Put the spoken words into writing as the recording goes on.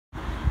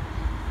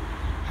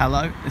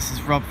Hello, this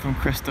is Rob from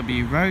Chris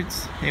W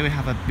Roads. Here we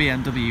have a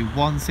BMW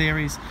 1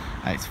 Series.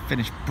 It's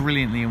finished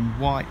brilliantly in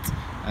white.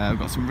 We've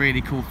got some really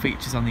cool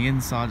features on the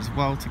inside as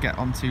well to get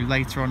onto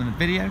later on in the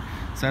video.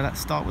 So let's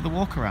start with a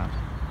walk around.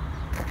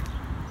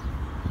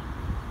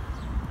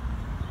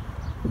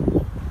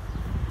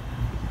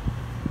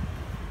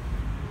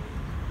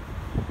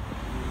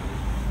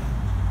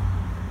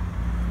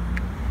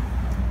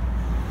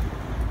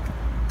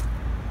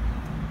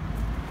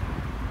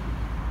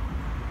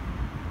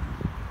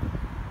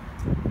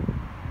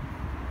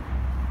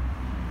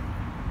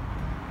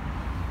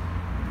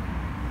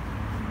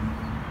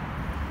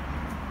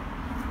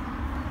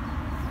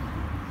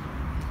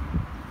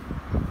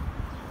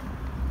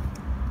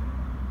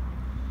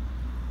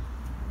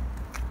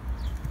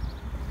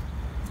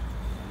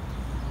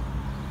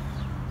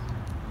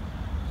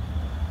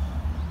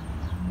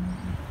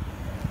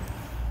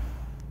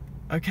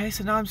 Okay,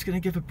 so now I'm just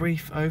going to give a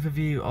brief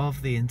overview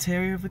of the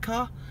interior of the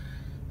car.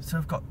 So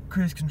I've got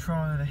cruise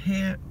control over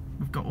here,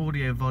 we've got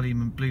audio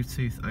volume and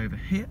Bluetooth over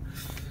here.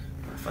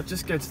 If I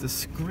just go to the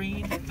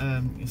screen,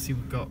 you'll see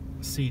we've got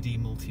CD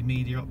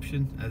multimedia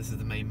option. This is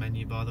the main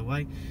menu, by the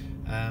way.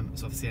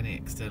 So obviously any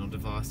external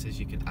devices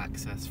you can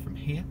access from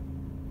here.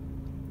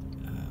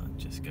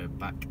 Just go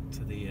back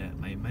to the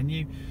main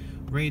menu.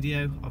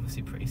 Radio,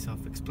 obviously pretty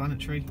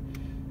self-explanatory.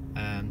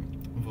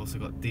 We've also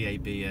got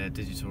DAB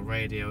digital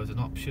radio as an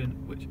option,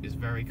 which is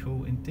very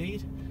cool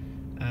indeed.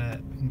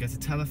 We can get a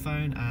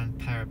telephone and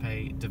pair up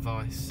a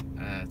device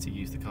to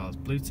use the car's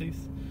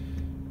Bluetooth.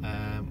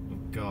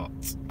 We've got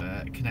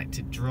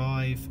connected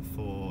drive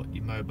for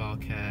your mobile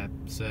care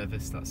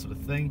service, that sort of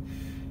thing.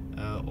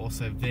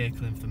 Also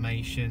vehicle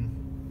information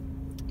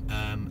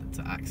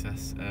to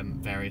access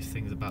various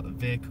things about the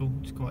vehicle,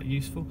 which is quite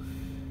useful.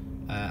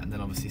 And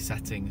then obviously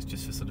settings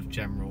just for sort of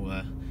general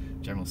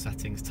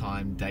settings,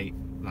 time, date,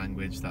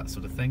 language, that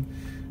sort of thing.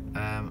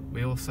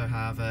 We also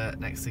have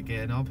next to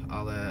gear knob,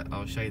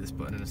 I'll show you this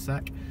button in a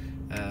sec.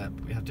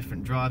 We have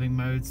different driving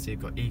modes, so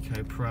you've got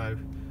Eco, Pro,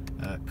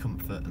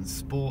 Comfort and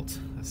Sport,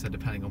 so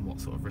depending on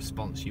what sort of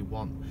response you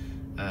want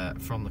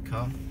from the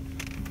car.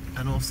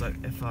 And also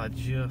if I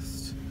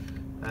just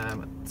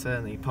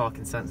turn the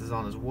parking sensors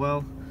on as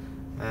well,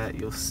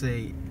 you'll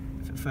see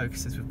if it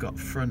focuses we've got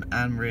front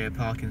and rear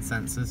parking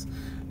sensors,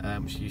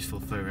 which are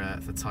useful for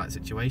tight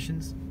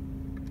situations.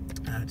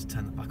 Just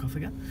turn that back off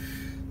again.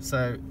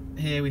 So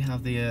here we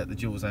have the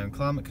dual zone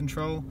climate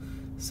control.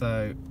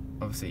 So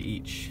obviously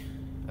each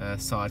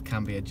side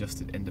can be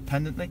adjusted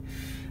independently.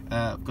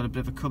 I've got a bit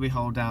of a cubby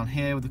hole down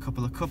here with a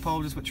couple of cup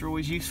holders, which are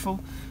always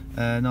useful.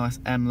 Nice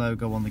M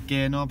logo on the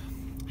gear knob.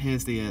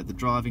 Here's the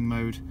driving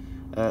mode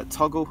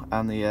toggle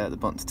and the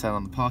button to turn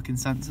on the parking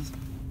sensors.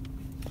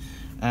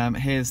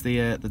 Here's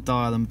the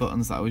dial and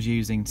buttons that I was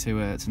using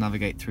to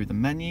navigate through the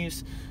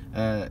menus.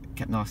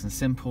 Kept nice and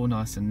simple,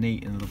 nice and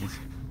neat, and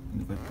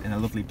in a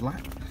lovely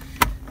black.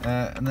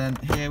 And then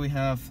here we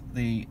have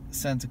the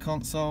center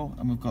console,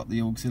 and we've got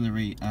the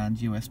auxiliary and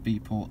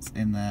USB ports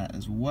in there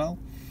as well.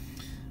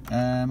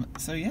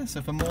 So yeah,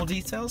 so for more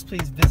details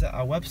please visit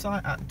our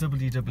website at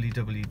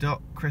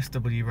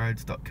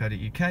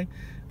www.chriswroads.co.uk.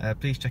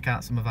 Please check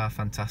out some of our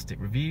fantastic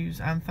reviews,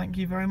 and thank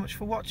you very much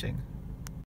for watching.